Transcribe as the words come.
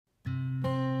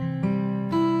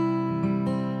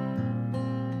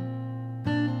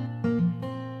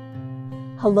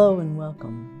Hello and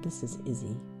welcome. This is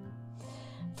Izzy.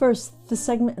 First, the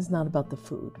segment is not about the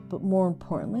food, but more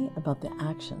importantly, about the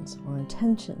actions or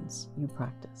intentions you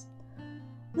practice.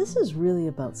 This is really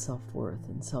about self-worth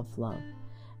and self-love.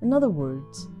 In other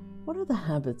words, what are the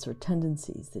habits or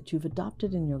tendencies that you've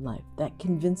adopted in your life that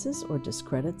convinces or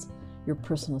discredits your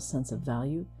personal sense of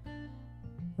value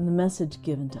and the message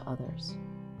given to others?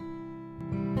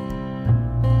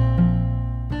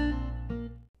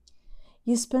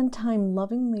 You spend time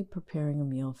lovingly preparing a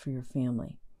meal for your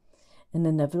family, and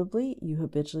inevitably you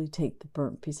habitually take the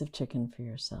burnt piece of chicken for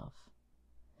yourself.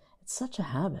 It's such a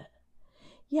habit.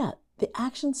 Yet, the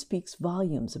action speaks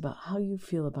volumes about how you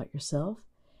feel about yourself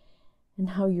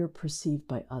and how you're perceived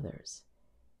by others.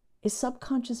 A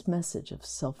subconscious message of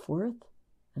self-worth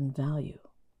and value.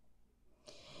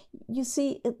 You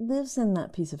see, it lives in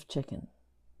that piece of chicken,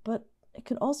 but it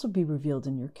could also be revealed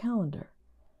in your calendar.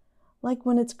 Like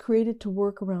when it's created to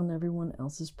work around everyone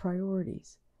else's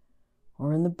priorities.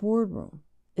 Or in the boardroom,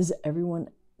 is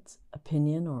everyone's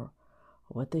opinion or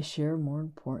what they share more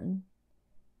important?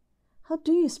 How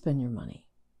do you spend your money?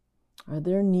 Are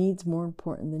their needs more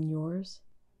important than yours?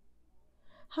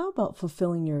 How about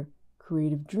fulfilling your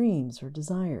creative dreams or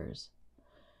desires?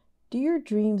 Do your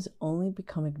dreams only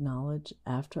become acknowledged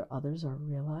after others are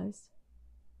realized?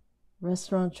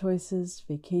 Restaurant choices,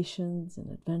 vacations,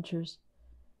 and adventures.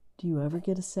 Do you ever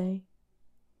get a say?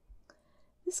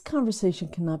 This conversation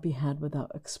cannot be had without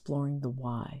exploring the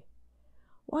why.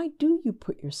 Why do you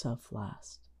put yourself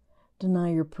last?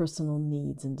 Deny your personal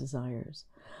needs and desires?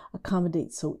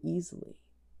 Accommodate so easily?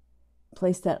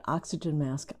 Place that oxygen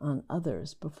mask on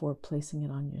others before placing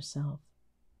it on yourself?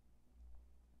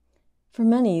 For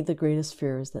many, the greatest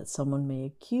fear is that someone may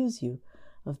accuse you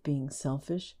of being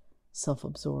selfish,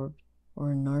 self-absorbed,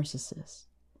 or a narcissist.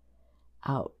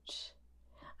 Ouch.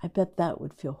 I bet that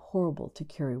would feel horrible to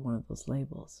carry one of those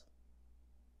labels.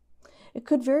 It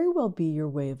could very well be your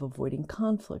way of avoiding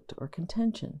conflict or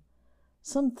contention.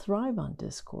 Some thrive on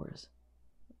discourse.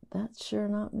 That's sure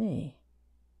not me.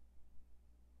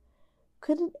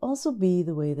 Could it also be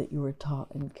the way that you were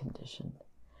taught and conditioned?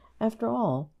 After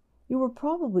all, you were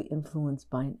probably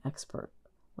influenced by an expert,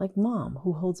 like Mom,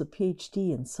 who holds a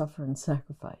PhD in suffer and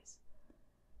sacrifice.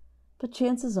 But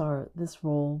chances are this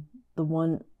role, the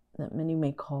one that many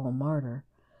may call a martyr,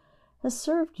 has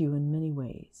served you in many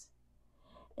ways.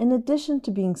 In addition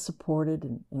to being supported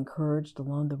and encouraged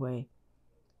along the way,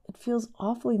 it feels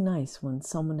awfully nice when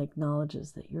someone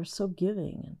acknowledges that you're so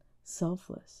giving and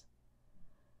selfless,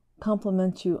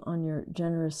 compliments you on your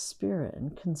generous spirit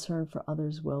and concern for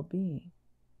others' well-being,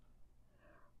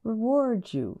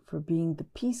 rewards you for being the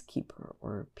peacekeeper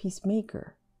or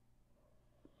peacemaker.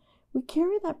 We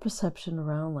carry that perception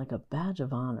around like a badge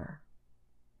of honor.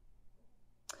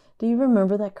 Do you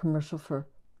remember that commercial for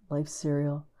Life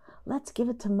cereal? Let's give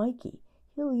it to Mikey.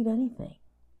 He'll eat anything.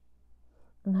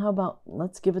 And how about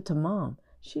let's give it to Mom?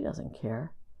 She doesn't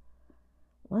care.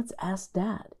 Let's ask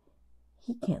Dad.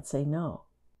 He can't say no.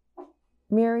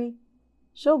 Mary,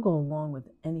 she'll go along with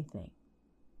anything.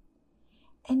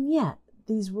 And yet,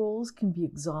 these roles can be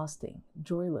exhausting,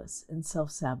 joyless, and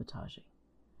self-sabotaging.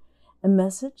 A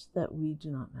message that we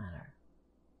do not matter.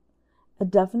 A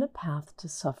definite path to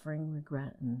suffering,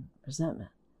 regret, and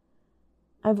resentment.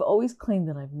 I've always claimed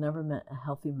that I've never met a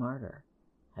healthy martyr.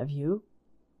 Have you?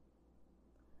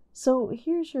 So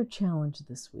here's your challenge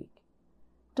this week.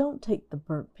 Don't take the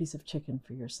burnt piece of chicken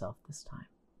for yourself this time.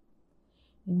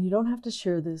 And you don't have to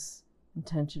share this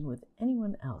intention with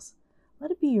anyone else. Let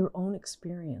it be your own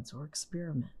experience or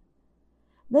experiment.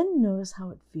 Then notice how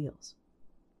it feels.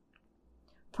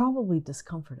 Probably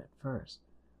discomfort at first.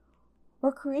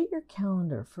 Or create your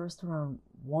calendar first around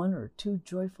 1 or 2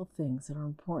 joyful things that are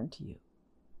important to you.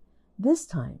 This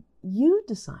time, you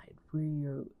decide where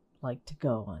you like to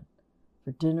go on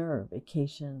for dinner or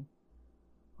vacation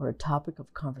or a topic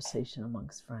of conversation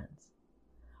amongst friends.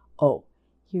 Oh,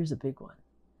 here's a big one.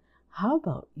 How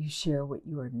about you share what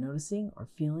you are noticing or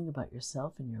feeling about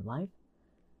yourself and your life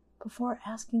before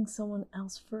asking someone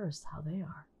else first how they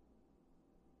are?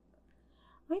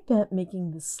 I bet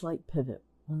making this slight pivot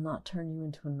will not turn you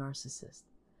into a narcissist,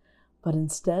 but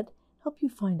instead help you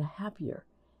find a happier,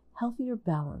 healthier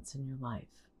balance in your life,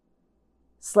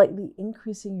 slightly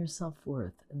increasing your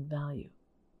self-worth and value.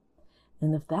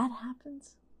 And if that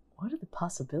happens, what are the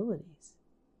possibilities?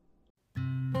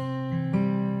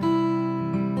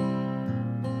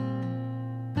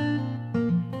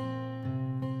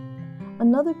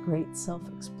 Another great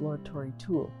self-exploratory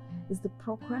tool is the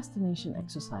procrastination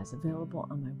exercise available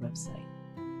on my website.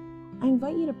 I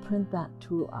invite you to print that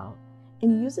tool out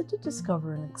and use it to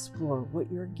discover and explore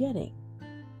what you're getting,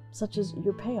 such as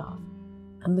your payoff,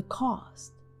 and the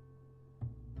cost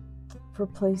for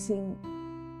placing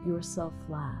yourself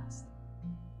last.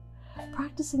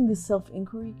 Practicing this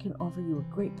self-inquiry can offer you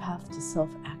a great path to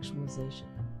self-actualization,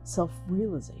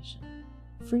 self-realization,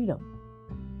 freedom,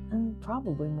 and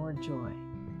probably more joy.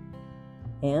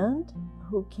 And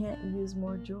who can't use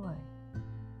more joy?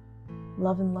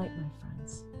 Love and light, my friend.